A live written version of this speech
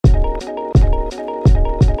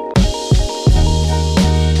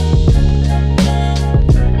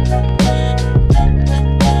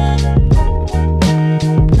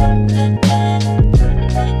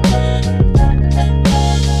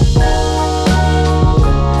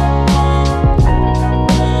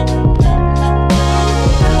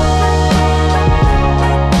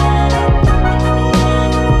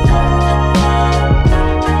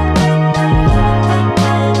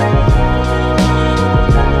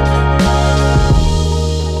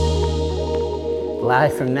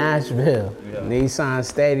Live from Nashville, Nissan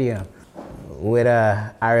Stadium, with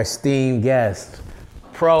our esteemed guest,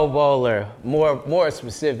 Pro Bowler, more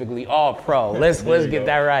specifically, All Pro. Let's get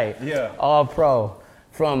that right. Yeah. All Pro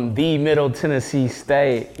from the Middle Tennessee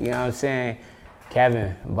State. You know what I'm saying?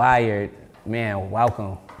 Kevin Byard, man,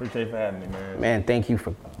 welcome. Appreciate you for having me, man. Man, thank you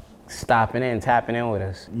for stopping in, tapping in with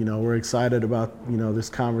us. You know, we're excited about, this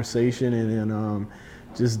conversation and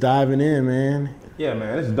just diving in, man. Yeah,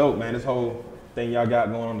 man, this is dope, man. This whole thing y'all got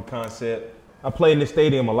going on, the concept. I played in this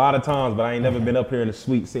stadium a lot of times, but I ain't never been up here in the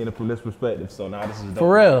suite seeing it from this perspective. So now this is dope.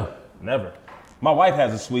 For real? Never. My wife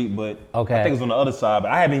has a suite, but Okay. I think it's on the other side,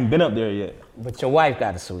 but I haven't even been up there yet. But your wife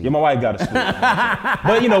got a suite. Yeah, my wife got a suite.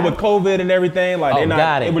 But with COVID and everything, like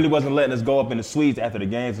it really wasn't letting us go up in the suites after the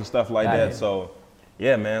games and stuff like that. So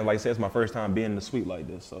yeah, man, like I said, it's my first time being in the suite like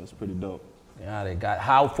this, so it's pretty dope.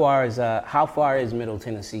 How far is Middle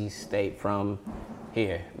Tennessee State from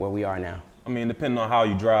here, where we are now? I mean, depending on how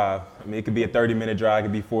you drive. I mean, it could be a 30-minute drive, it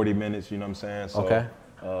could be 40 minutes, you know what I'm saying? So, okay.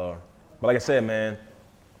 But like I said, man,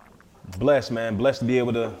 blessed to be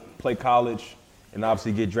able to play college and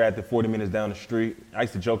obviously get drafted 40 minutes down the street. I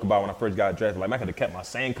used to joke about when I first got drafted, like I could have kept my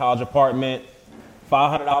same college apartment,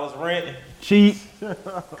 $500 rent, cheap.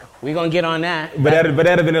 We gonna get on that. But that'd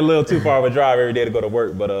have been a little too far of a drive every day to go to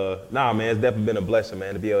work. But nah, man, it's definitely been a blessing,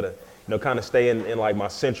 man, to be able to kind of stay in like my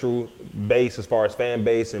central base as far as fan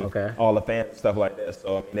base and all the fan stuff like that.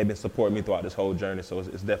 So they've been supporting me throughout this whole journey. So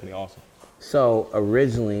it's definitely awesome. So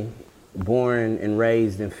originally born and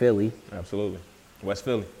raised in Philly. Absolutely. West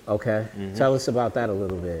Philly. Okay. Mm-hmm. Tell us about that a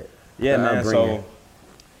little bit. Yeah, man. Upbringing. So,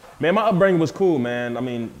 man, my upbringing was cool, man. I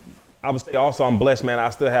mean, I would say also I'm blessed, man. I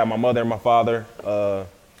still have my mother and my father.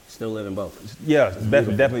 Still living both? Yeah,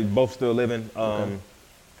 definitely both still living.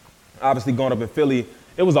 Obviously growing up in Philly,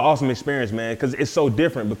 it was an awesome experience, man, because it's so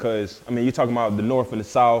different because, I mean, you're talking about the North and the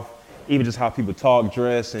South, even just how people talk,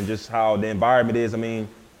 dress, and just how the environment is. I mean,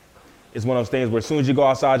 it's one of those things where as soon as you go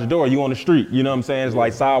outside your door, you on the street, you know what I'm saying? It's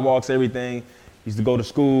like sidewalks, everything. Used to go to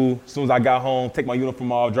school. As soon as I got home, take my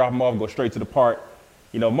uniform off, drop them off, go straight to the park.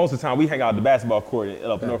 Most of the time we hang out at the basketball court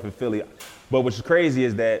up north in Philly. But what's crazy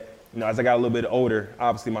is that, as I got a little bit older,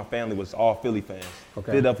 obviously my family was all Philly fans,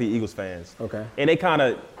 Philadelphia Eagles fans. Okay. And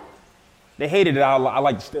they hated it. I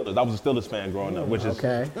liked the Steelers. I was a Steelers fan growing up, which is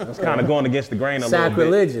kind of going against the grain a little bit.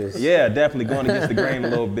 Sacrilegious. Yeah, definitely going against the grain a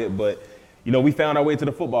little bit. But, we found our way to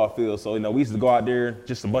the football field. So, we used to go out there,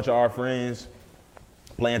 just a bunch of our friends,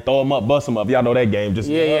 playing throw them up, bust them up. Y'all know that game. Just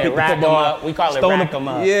pick the rack football, them up. We call it rack them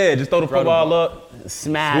up. Yeah, just throw the football up.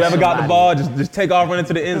 Smash Whoever somebody. got the ball, just take off running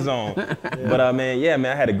to the end zone. But I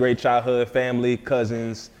had a great childhood, family,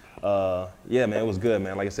 cousins. Man, it was good,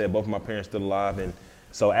 man. Like I said, both of my parents still alive. And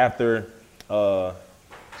so after, I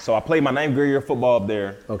played my 9th grade year of football up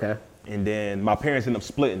there. Okay. And then my parents ended up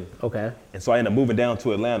splitting. Okay. And so I ended up moving down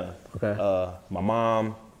to Atlanta. Okay. My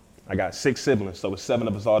mom, I got 6 siblings, so it's 7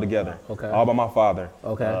 of us all together. Okay. All by my father.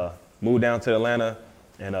 Okay. Moved down to Atlanta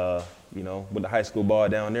and, with the high school ball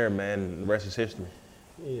down there, man, the rest is history.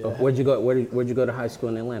 Yeah. Where'd you go to high school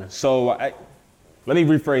in Atlanta? So let me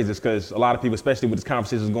rephrase this because a lot of people, especially with this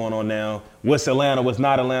conversation going on now, what's Atlanta, what's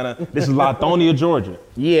not Atlanta? This is Lithonia, Georgia.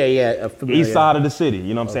 Yeah. East side of the city,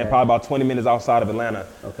 you know what I'm saying? Probably about 20 minutes outside of Atlanta.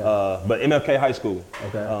 Okay. But MLK High School.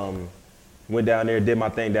 Okay. Went down there, did my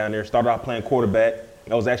thing down there. Started out playing quarterback.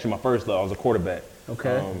 That was actually my first love. I was a quarterback.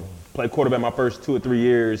 Okay. Played quarterback my first 2 or 3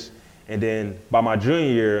 years. And then by my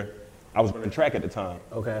junior year, I was running track at the time.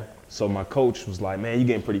 Okay. So my coach was like, man, you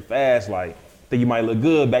getting pretty fast. Like, think you might look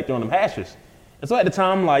good back there on them hashes. And so at the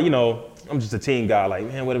time, like, I'm just a team guy. Like,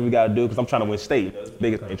 man, whatever we got to do, because I'm trying to win state.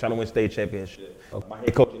 Biggest thing, trying to win state championship. My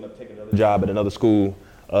head coach ended up taking another job at another school,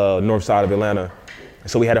 north side of Atlanta.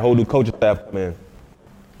 So we had a whole new coaching staff come in.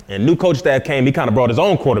 And new coach staff came, he kind of brought his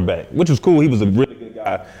own quarterback, which was cool. He was a really good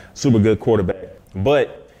guy, super good quarterback.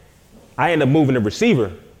 But I ended up moving to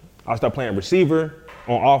receiver. I started playing receiver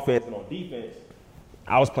on offense and on defense.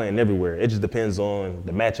 I was playing everywhere. It just depends on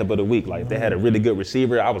the matchup of the week. Like if they had a really good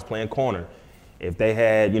receiver, I was playing corner. If they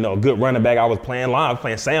had, a good running back, I was playing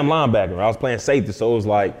Sam linebacker. I was playing safety. So it was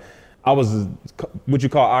like, I was what you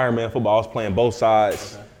call Iron Man football. I was playing both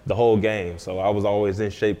sides the whole game. So I was always in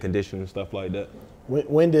shape, condition, and stuff like that.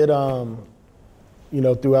 When did,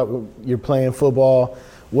 throughout your playing football,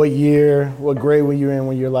 what year, what grade were you in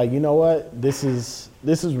when you're like, you know what, this is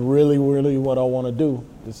really, really what I want to do.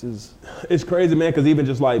 It's crazy, man, because even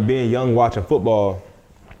just like being young watching football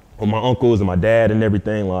with my uncles and my dad and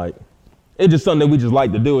everything, like, it's just something that we just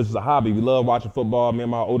like to do. It's just a hobby. We love watching football. Me and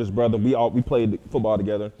my oldest brother, we played football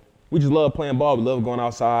together. We just love playing ball. We love going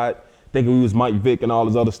outside, thinking we was Mike Vick and all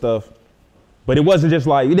this other stuff. But it wasn't just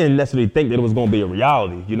like, you didn't necessarily think that it was gonna be a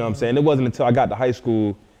reality, you know what I'm saying? It wasn't until I got to high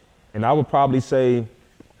school, and I would probably say,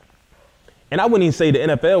 and I wouldn't even say the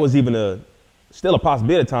NFL was even still a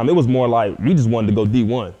possibility at the time. It was more like, we just wanted to go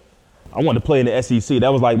D1. I wanted to play in the SEC.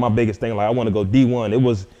 That was like my biggest thing. Like, I want to go D1. It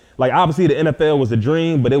was like, obviously the NFL was a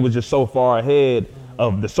dream, but it was just so far ahead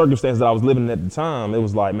of the circumstances that I was living in at the time. It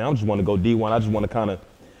was like, man, I just want to go D1. I just want to kind of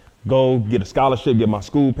go get a scholarship, get my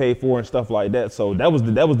school paid for and stuff like that. So that was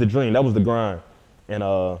the dream. That was the grind. And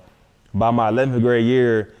by my 11th grade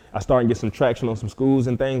year, I started to get some traction on some schools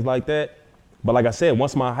and things like that. But like I said,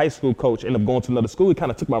 once my high school coach ended up going to another school, he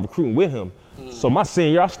kind of took my recruiting with him. So my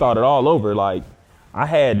senior year, I started all over. Like, I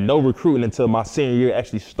had no recruiting until my senior year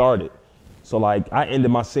actually started. So like, I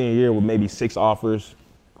ended my senior year with maybe 6 offers.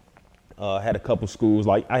 Had a couple schools.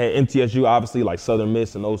 Like, I had MTSU, obviously, like Southern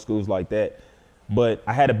Miss and those schools like that. But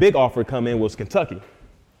I had a big offer come in, was Kentucky,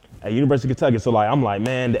 at University of Kentucky. So like, I'm like,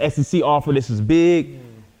 man, the SEC offer, this is big.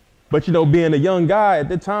 But you know, being a young guy at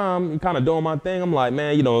the time, kind of doing my thing, I'm like,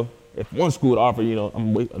 man, you know, if one school would offer, you know,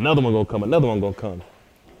 another one gonna come, another one gonna come.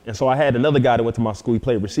 And so I had another guy that went to my school, he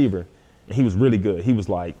played receiver, and he was really good. He was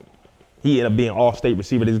like, he ended up being all-state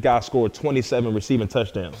receiver. This guy scored 27 receiving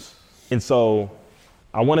touchdowns. And so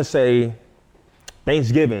I wanna say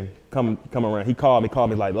Thanksgiving come around, he called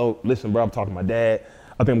me like, oh, listen, bro, I'm talking to my dad.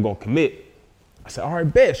 I think I'm gonna commit. I said, all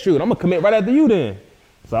right, bet, shoot, I'm gonna commit right after you then.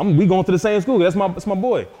 So we going to the same school, that's my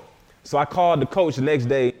boy. So I called the coach the next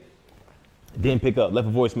day, didn't pick up, left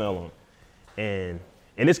a voicemail on him.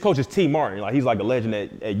 And this coach is T. Martin. Like, he's like a legend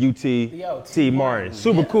at UT. Yo, T. Martin.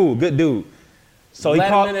 Super cool, good dude. So led he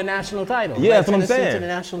called him to the national title. Yeah, that's what I'm Tennessee saying. To the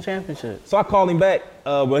national championship. So I called him back.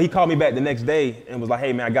 He called me back the next day and was like,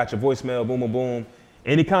 hey man, I got your voicemail, boom, boom, boom.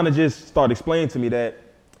 And he kind of just started explaining to me that,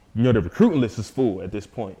 you know, the recruiting list is full at this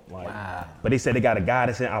point. Like, wow. But they said they got a guy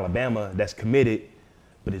that's in Alabama that's committed,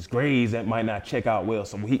 but his grades that might not check out well.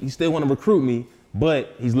 So he still want to recruit me,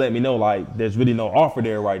 but he's letting me know, like, there's really no offer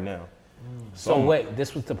there right now. So wait,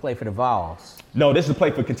 this was to play for the Vols? No, this is to play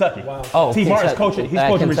for Kentucky. Wow. Oh, T. Martin's coaching. He's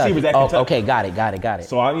coaching receivers at Kentucky. Okay, got it.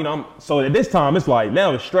 So so at this time it's like,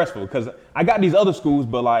 now it's stressful because I got these other schools,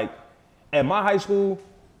 but like at my high school,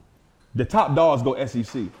 the top dogs go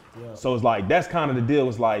SEC. Yeah. So it's like, that's kind of the deal.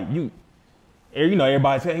 It's like you know,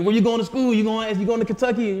 everybody's saying, where you going to school? You going to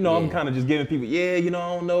Kentucky? You know, yeah. I'm kind of just giving people, yeah, you know,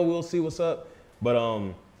 I don't know, we'll see what's up. But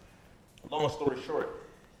long story short,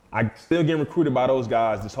 I still getting recruited by those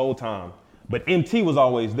guys this whole time. But MT was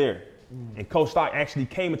always there. And Coach Stock actually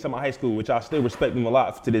came into my high school, which I still respect him a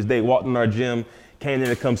lot to this day, walked in our gym, came in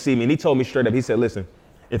to come see me. And he told me straight up, he said, listen,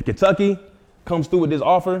 if Kentucky comes through with this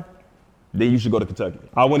offer, then you should go to Kentucky.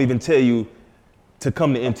 I wouldn't even tell you to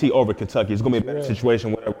come to MT over Kentucky. It's gonna be a better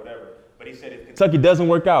situation, whatever. But he said, if Kentucky doesn't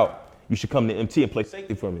work out, you should come to MT and play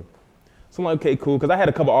safety for me. So I'm like, okay, cool, because I had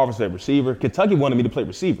a couple offers at receiver. Kentucky wanted me to play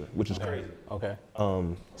receiver, which is crazy. Okay.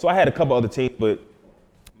 So I had a couple other teams, but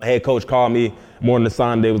my head coach called me more than the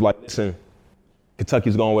sign day, was like, listen,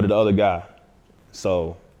 Kentucky's going with the other guy.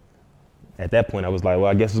 So at that point, I was like, well,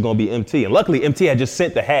 I guess it's going to be MT. And luckily, MT had just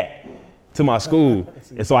sent the hat to my school.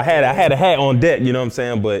 And so I had a hat on deck, you know what I'm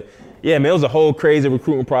saying? But yeah, man, it was a whole crazy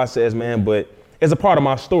recruitment process, man. But it's a part of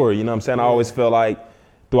my story, you know what I'm saying? I always felt like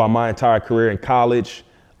throughout my entire career in college,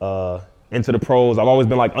 into the pros, I've always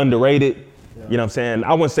been like underrated. Yeah. You know what I'm saying?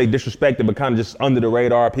 I wouldn't say disrespected, but kind of just under the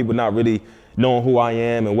radar, people not really knowing who I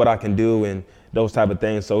am and what I can do and those type of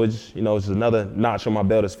things. So it's, you know, it's just another notch on my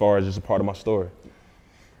belt as far as just a part of my story.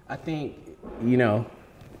 I think, you know,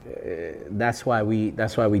 that's why we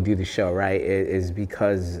do the show, right? It is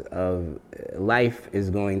because of life is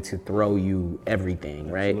going to throw you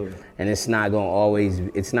everything, right? Absolutely. And it's not going to always,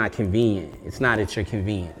 it's not convenient. It's not at your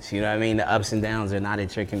convenience. You know what I mean? The ups and downs are not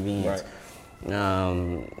at your convenience.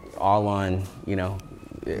 Right. All on, you know,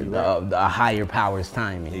 the higher power's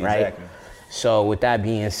timing, exactly. Right? So with that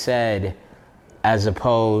being said, as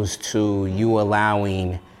opposed to you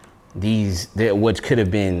allowing which could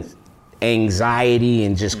have been anxiety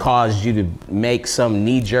and just caused you to make some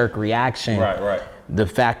knee-jerk reaction. Right. The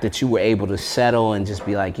fact that you were able to settle and just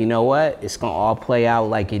be like, you know what, it's gonna all play out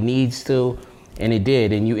like it needs to, and it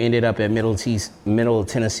did, and you ended up at Middle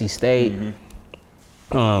Tennessee State.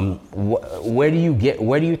 Where do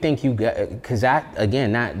you think you get? Because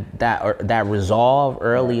that resolve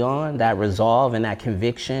early on, that resolve and that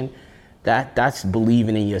conviction, that's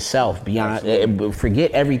believing in yourself beyond.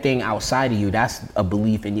 Forget everything outside of you. That's a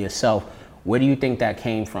belief in yourself. Where do you think that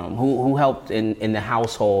came from? Who helped in the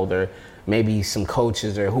household, or maybe some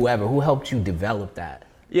coaches or whoever? Who helped you develop that?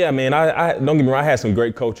 Yeah, man. I don't get me wrong. I had some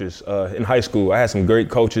great coaches in high school. I had some great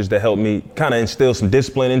coaches that helped me kind of instill some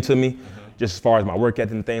discipline into me. Just as far as my work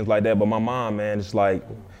ethic and things like that. But my mom, man, it's like,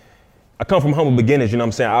 I come from humble beginnings, you know what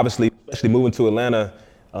I'm saying? Obviously, especially moving to Atlanta,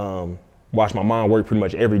 watched my mom work pretty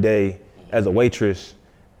much every day as a waitress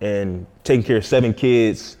and taking care of 7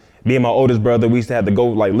 kids. Me and my oldest brother, we used to have to go,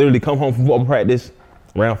 like, literally come home from football practice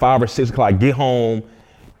around 5 or 6 o'clock, get home,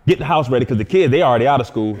 get the house ready, because the kids, they already out of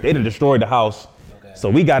school. They done destroyed the house. Okay. So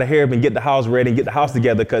we got to hurry up and get the house ready and get the house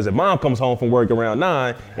together, because if mom comes home from work around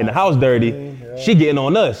 9 and the house dirty, she getting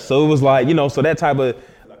on us. So it was like, you know, so that type of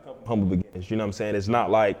humble beginnings, you know what I'm saying? It's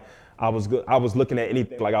not like I was looking at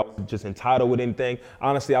anything like I was just entitled with anything.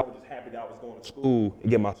 Honestly, I was just happy that I was going to school and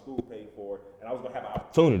get my school paid for, and I was gonna have an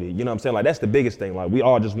opportunity, you know what I'm saying? Like, that's the biggest thing. Like, we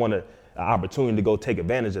all just want an opportunity to go take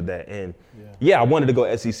advantage of that. And yeah, I wanted to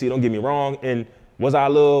go SEC, don't get me wrong. And was I a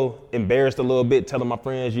little embarrassed a little bit telling my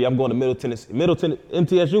friends, yeah, I'm going to Middleton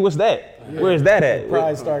MTSU, what's that? Yeah. Where is that at?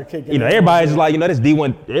 Pride started kicking. You know, everybody's just like, you know, that's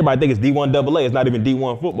D1, everybody think it's D1 AA, it's not even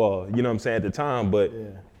D1 football, you know what I'm saying, at the time. But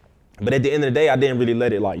at the end of the day, I didn't really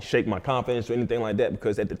let it like shake my confidence or anything like that,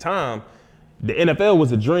 because at the time, the NFL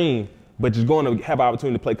was a dream, but just going to have an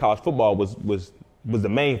opportunity to play college football was the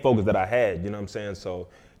main focus that I had, you know what I'm saying? So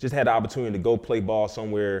just had the opportunity to go play ball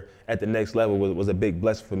somewhere at the next level was a big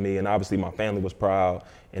blessing for me. And obviously my family was proud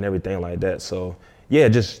and everything like that. So yeah,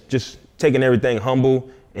 just taking everything humble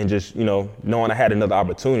and just, you know, knowing I had another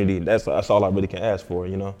opportunity. That's all I really can ask for,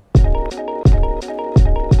 you know?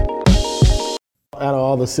 Out of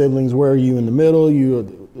all the siblings, where are you in the middle?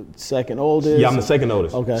 You the second oldest? Yeah, I'm the second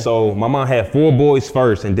oldest. Okay. So my mom had 4 boys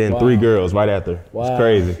first and then 3 girls right after. Wow. It's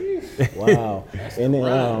crazy. Wow. And then,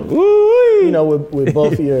 you know, with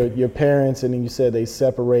both of your parents, and then you said they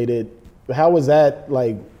separated. How was that,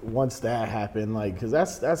 like, once that happened? Like, because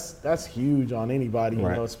that's huge on anybody, you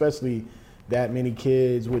know, especially that many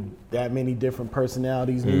kids with that many different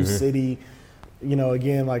personalities, new city. You know,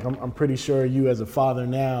 again, like, I'm pretty sure you as a father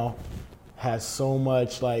now has so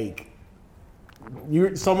much, like,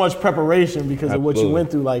 so much preparation because of what you went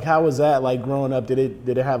through. Like, how was that, like, growing up? Did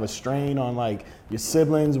it have a strain on, like, your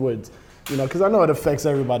siblings? Would, you know, because I know it affects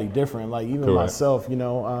everybody different. Like, even myself, you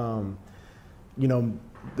know,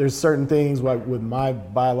 there's certain things like with my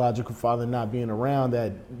biological father not being around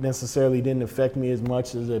that necessarily didn't affect me as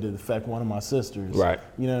much as it affect one of my sisters. Right.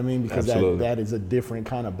 You know what I mean? Because that is a different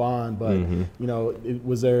kind of bond. But you know,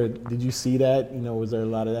 did you see that? You know, was there a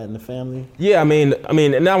lot of that in the family? Yeah, I mean,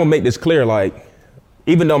 and now I'm gonna make this clear. Like,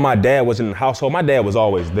 even though my dad wasn't in the household, my dad was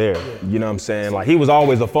always there. You know what I'm saying? Like, he was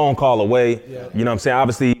always a phone call away. You know what I'm saying?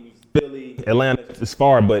 Obviously, Philly, Atlanta is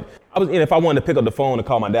far, but if I wanted to pick up the phone and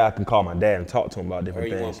call my dad, I can call my dad and talk to him about different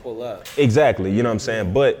things. Or you want to pull up. Exactly, you know what I'm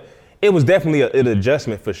saying? But it was definitely an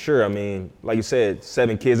adjustment for sure. I mean, like you said,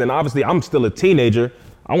 7 kids, and obviously I'm still a teenager.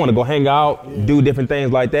 I want to go hang out, do different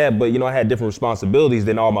things like that, but, you know, I had different responsibilities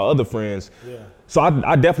than all my other friends. So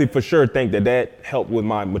I definitely for sure think that helped with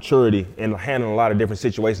my maturity and handling a lot of different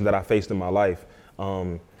situations that I faced in my life.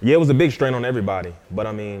 Yeah, it was a big strain on everybody, but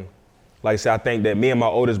I mean, like I said, I think that me and my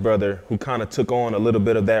oldest brother, who kind of took on a little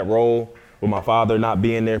bit of that role with my father not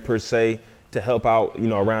being there per se to help out, you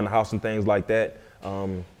know, around the house and things like that.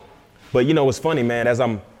 But, you know, it's funny, man, as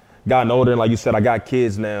I'm gotten older, and like you said, I got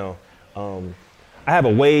kids now, I have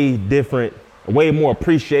a way more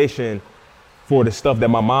appreciation for the stuff that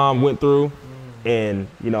my mom went through and,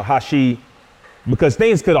 you know, how because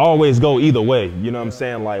things could always go either way, you know what I'm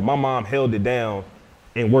saying? Like, my mom held it down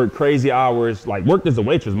and worked crazy hours, like worked as a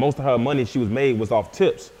waitress. Most of her money she was made was off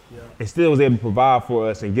tips, and still was able to provide for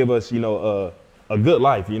us and give us, you know, a good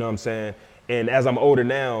life, you know what I'm saying? And as I'm older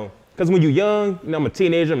now, because when you're young, you know, I'm a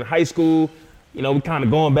teenager, I'm in high school, you know, we kind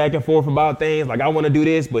of going back and forth about things, like I want to do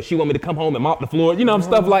this, but she want me to come home and mop the floor, you know,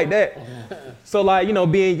 stuff like that. So, like, you know,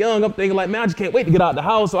 being young, I'm thinking like, man, I just can't wait to get out the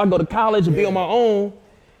house so I go to college and be on my own.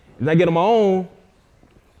 And I get on my own,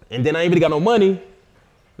 and then I ain't really got no money.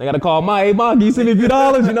 I gotta call hey, Ma, can you send me a few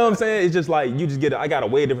dollars? You know what I'm saying? It's just like, I got a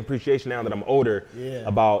way different appreciation now that I'm older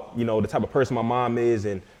about, you know, the type of person my mom is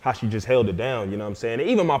and how she just held it down, you know what I'm saying? And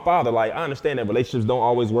even my father, like, I understand that relationships don't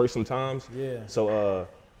always work sometimes. So,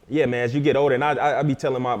 yeah, man, as you get older, and I be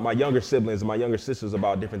telling my younger siblings and my younger sisters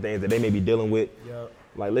about different things that they may be dealing with.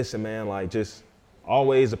 Like, listen, man, like, just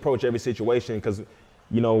always approach every situation, because,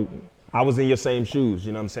 you know, I was in your same shoes,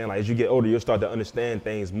 you know what I'm saying? Like, as you get older, you'll start to understand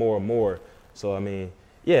things more and more. So, I mean,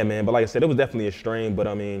 yeah, man, but like I said, it was definitely a strain, but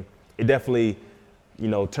I mean, it definitely, you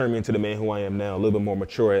know, turned me into the man who I am now, a little bit more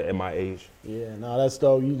mature at my age. Yeah, no, that's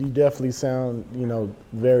dope. You definitely sound, you know,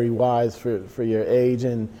 very wise for your age.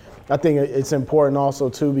 And I think it's important also,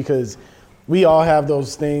 too, because we all have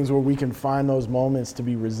those things where we can find those moments to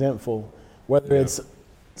be resentful, whether it's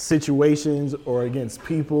situations or against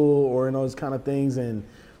people or in those kind of things. And,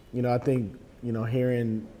 you know, I think, you know,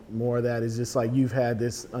 hearing more of that is just like you've had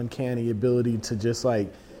this uncanny ability to just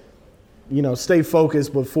like stay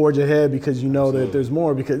focused, but forge ahead because you know that there's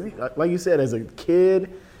more. Because, like you said, as a kid,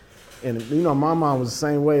 and my mom was the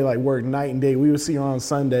same way, like worked night and day. We would see her on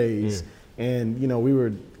Sundays, and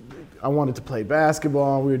I wanted to play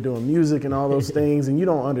basketball. We were doing music and all those things, and you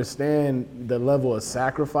don't understand the level of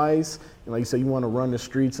sacrifice. And like you said, you want to run the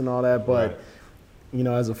streets and all that, but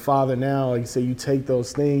as a father now, like you say, you take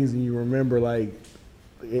those things and you remember, like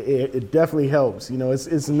it definitely helps.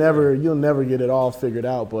 It's never, you'll never get it all figured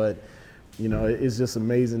out, but it's just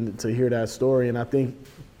amazing to hear that story. And I think,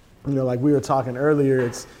 like we were talking earlier,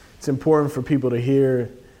 it's important for people to hear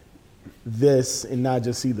this and not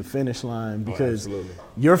just see the finish line, because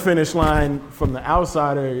your finish line from the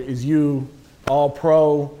outsider is you, all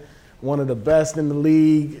pro, one of the best in the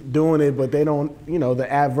league, doing it, but they don't,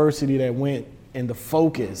 the adversity that went and the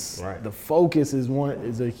focus. Right. The focus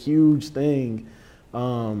is a huge thing.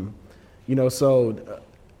 So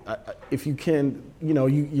if you can,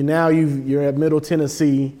 you're at Middle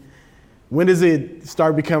Tennessee. When does it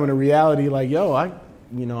start becoming a reality? Like,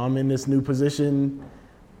 I'm in this new position.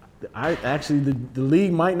 The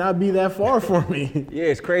league might not be that far for me. Yeah,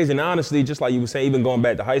 it's crazy. And honestly, just like you were saying, even going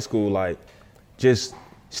back to high school, like just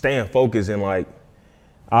staying focused and like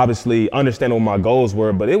obviously understanding what my goals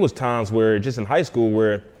were. But it was times where just in high school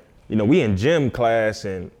where, we in gym class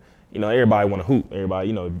and everybody want to hoop.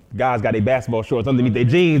 Everybody, guys got their basketball shorts underneath their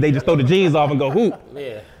jeans. They just throw the jeans off and go hoop.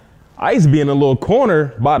 Yeah. I used to be in a little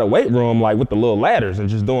corner by the weight room, like with the little ladders and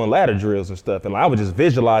just doing ladder drills and stuff. And like, I was just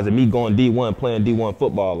visualizing me going D1, playing D1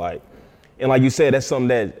 football. And like you said, that's something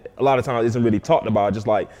that a lot of times isn't really talked about, just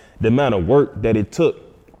like the amount of work that it took,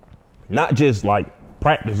 not just like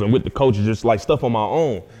practicing with the coaches, just like stuff on my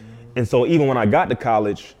own. And so even when I got to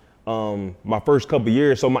college, my first couple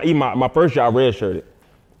years, so my first year I redshirted.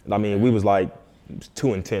 I mean, we was like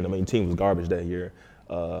 2-10. I mean, team was garbage that year.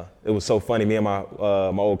 It was so funny. Me and my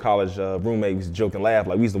old college roommate used to joke and laugh.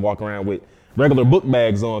 Like we used to walk around with regular book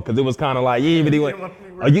bags on because it was kind of like, you ain't really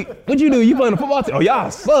what'd you do? You playing a football team? Oh, y'all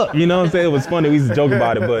suck. You know what I'm saying? It was funny. We used to joke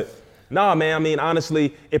about it. But nah, man, I mean,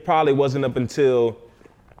 honestly, it probably wasn't up until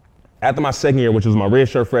after my second year, which was my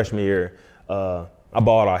redshirt freshman year,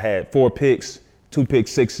 I had 4 picks, 2 pick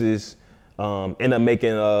sixes, ended up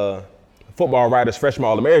making Football Writers freshman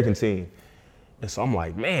All-American team. And so I'm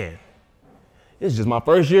like, man, it's just my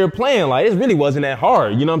first year playing. Like, it really wasn't that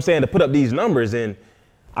hard, you know what I'm saying, to put up these numbers. And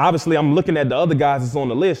obviously, I'm looking at the other guys that's on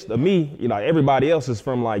the list of me. Everybody else is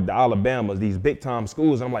from, like, the Alabamas, these big-time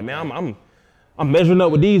schools. And I'm like, man, I'm measuring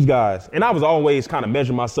up with these guys. And I was always kind of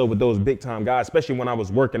measuring myself with those big-time guys, especially when I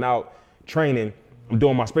was working out, training. I'm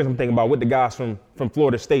doing my sprints. I'm thinking about what the guys from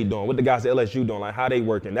Florida State doing, what the guys at LSU doing, like how they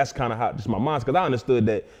working. That's kind of how just my mind's, because I understood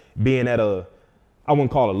that being at I wouldn't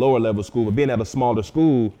call it a lower level school, but being at a smaller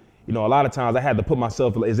school, a lot of times I had to put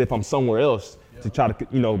myself as if I'm somewhere else to try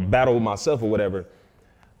to, battle with myself or whatever.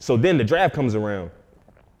 So then the draft comes around.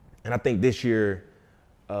 And I think this year,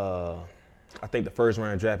 I think the first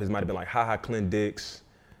round draft might have been like Clint Dix,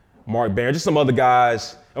 Mark Barron, just some other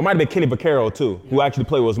guys. It might have been Kenny Vaccaro too, who actually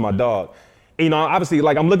played with my dog. And, obviously,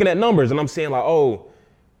 like I'm looking at numbers and I'm saying like, oh,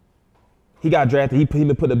 he got drafted. He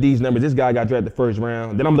been put up these numbers. This guy got drafted first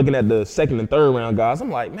round. Then I'm looking at the second and third round guys.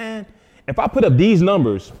 I'm like, man, if I put up these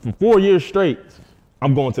numbers for 4 years straight,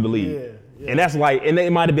 I'm going to the league. Yeah. And that's like, and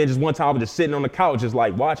it might have been just one time I was just sitting on the couch, just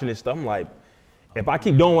like watching this stuff. I'm like, if I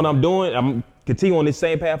keep doing what I'm doing, I'm continue on this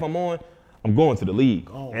same path I'm on, I'm going to the league.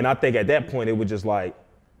 Oh. And I think at that point it was just like,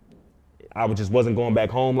 I just wasn't going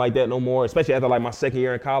back home like that no more. Especially after like my second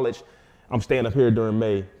year in college, I'm staying up here during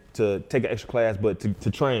May to take an extra class, but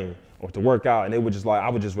to train or to work out. And it was just like, I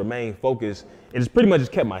would just remain focused. It just pretty much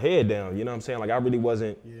just kept my head down. You know what I'm saying? Like I really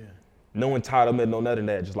wasn't no entitlement, no nothing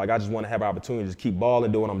that. Just like, I just want to have an opportunity to just keep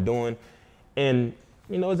balling, do what I'm doing. And,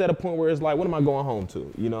 it's at a point where it's like, what am I going home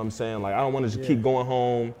to? You know what I'm saying? Like, I don't want to just keep going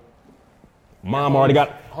home. Mom already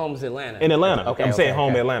got. Home's Atlanta. In Atlanta. Okay, I'm saying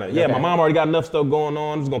home in Atlanta. Yeah, my mom already got enough stuff going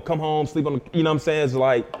on. I'm just going to come home, sleep on the, you know what I'm saying? It's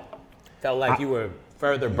like. Felt like you were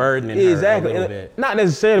further burdening her a little bit. Not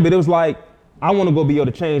necessarily, but it was like, I want to go be able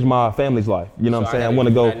to change my family's life. You know what I'm saying? I want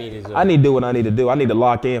to go. I need to do what I need to do. I need to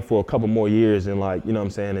lock in for a couple more years and like, you know what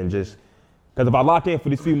I'm saying? And just, because if I lock in for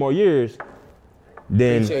these few more years,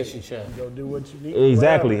 then. Go do what you need.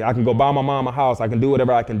 Exactly. Whatever. I can go buy my mom a house. I can do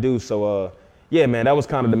whatever I can do. So, yeah, man, that was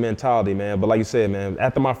kind of the mentality, man. But like you said, man,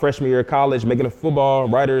 after my freshman year of college, making a Football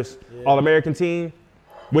Writers All-American team,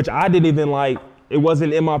 which I didn't even like, it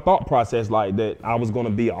wasn't in my thought process like that I was going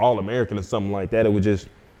to be an All-American or something like that. It was just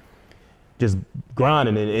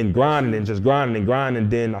grinding and grinding and just grinding and grinding.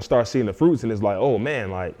 And then I start seeing the fruits and it's like, oh man,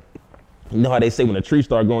 like You know how they say when a tree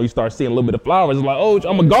start growing, you start seeing a little bit of flowers. It's like, oh,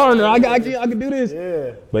 I'm a gardener. I can do this.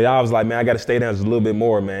 Yeah. But I was like, man, I got to stay down just a little bit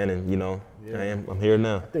more, man. And you know, I'm here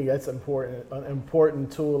now. I think that's important. An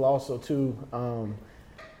important tool also too.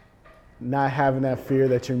 Not having that fear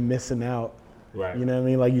that you're missing out. Right. You know what I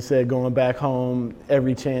mean? Like you said, going back home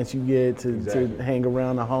every chance you get to hang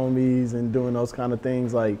around the homies and doing those kind of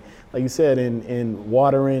things. Like you said, in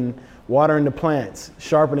watering the plants,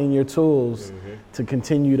 sharpening your tools to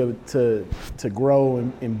continue to grow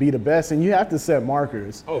and be the best. And you have to set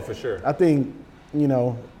markers. Oh, for sure. I think, you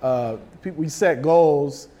know, we set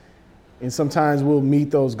goals, and sometimes we'll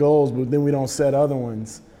meet those goals, but then we don't set other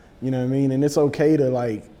ones. You know what I mean? And it's okay to,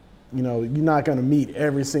 like, you know, you're not going to meet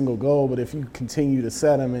every single goal, but if you continue to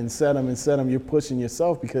set them, you're pushing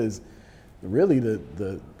yourself, because really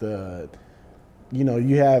you know,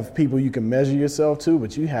 you have people you can measure yourself to,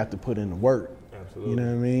 but you have to put in the work. Absolutely. You know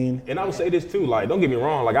what I mean? And I would say this too, like, don't get me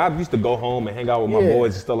wrong, like, I used to go home and hang out with my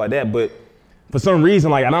boys and stuff like that, but for some reason,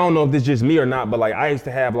 like, and I don't know if this is just me or not, but like, I used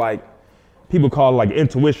to have, like, people call it like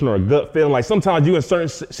intuition or a gut feeling. Like, sometimes you in certain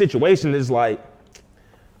situations, it's like,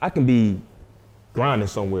 I can be grinding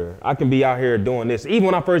somewhere. I can be out here doing this. Even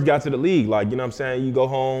when I first got to the league, like, you know what I'm saying? You go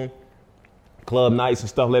home, club nights and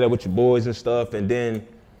stuff like that with your boys and stuff. And then,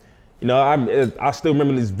 you know, I still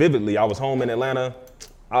remember this vividly. I was home in Atlanta,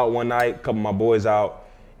 out one night, a couple of my boys out,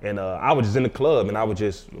 and I was just in the club and I was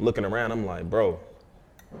just looking around. I'm like, bro,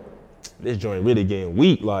 this joint really getting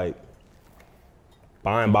weak. Like,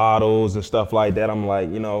 buying bottles and stuff like that. I'm like,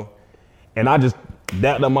 you know, and I just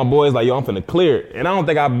dapped up my boys like, yo, I'm finna clear it. And I don't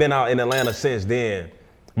think I've been out in Atlanta since then.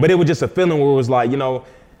 But it was just a feeling where it was like, you know,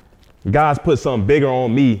 God's put something bigger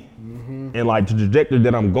on me, and like the trajectory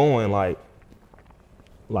that I'm going, like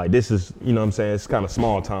this is, you know what I'm saying, it's kind of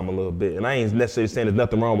small time a little bit. And I ain't necessarily saying there's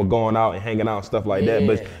nothing wrong with going out and hanging out and stuff like that,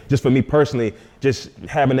 but just for me personally, just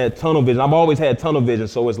having that tunnel vision. I've always had tunnel vision,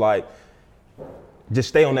 so it's like, just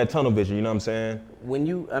stay on that tunnel vision, you know what I'm saying?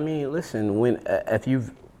 Listen,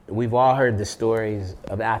 we've all heard the stories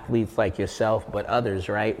of athletes like yourself, but others,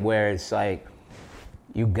 right? Where it's like,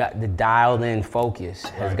 you got the dialed in focus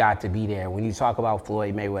has got to be there. When you talk about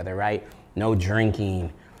Floyd Mayweather, right? No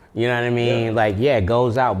drinking, you know what I mean? Yeah. Like,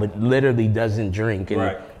 goes out, but literally doesn't drink,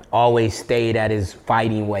 and always stayed at his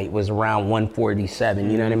fighting weight, was around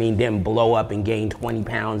 147, you know what I mean? Didn't blow up and gain 20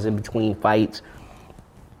 pounds in between fights.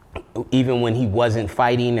 Even when he wasn't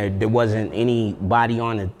fighting, or there wasn't anybody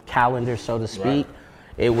on the calendar, so to speak,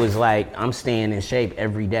 it was like, I'm staying in shape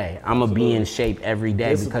every day. I'm going to be in shape every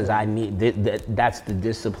day because I need, that's the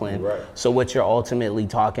discipline. Right. So what you're ultimately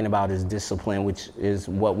talking about is discipline, which is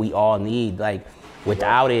what we all need. Like,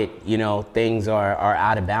 without it, you know, things are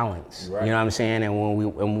out of balance. Right. You know what I'm saying? And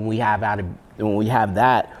when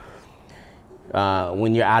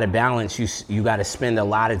you're out of balance, you got to spend a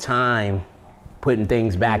lot of time putting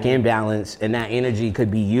things back in balance, and that energy could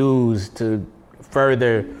be used to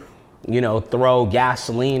further, you know, throw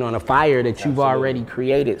gasoline on a fire that you've already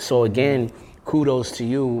created. So again, kudos to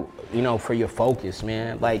you, you know, for your focus,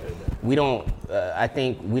 man. Like, I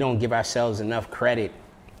think we don't give ourselves enough credit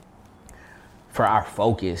for our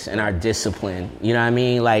focus and our discipline. You know what I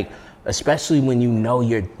mean? Like, especially when you know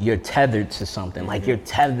you're tethered to something, like you're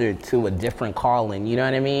tethered to a different calling. You know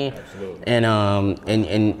what I mean? Absolutely.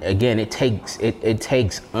 And again, it takes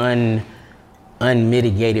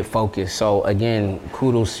unmitigated focus. So again,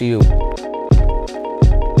 kudos to you.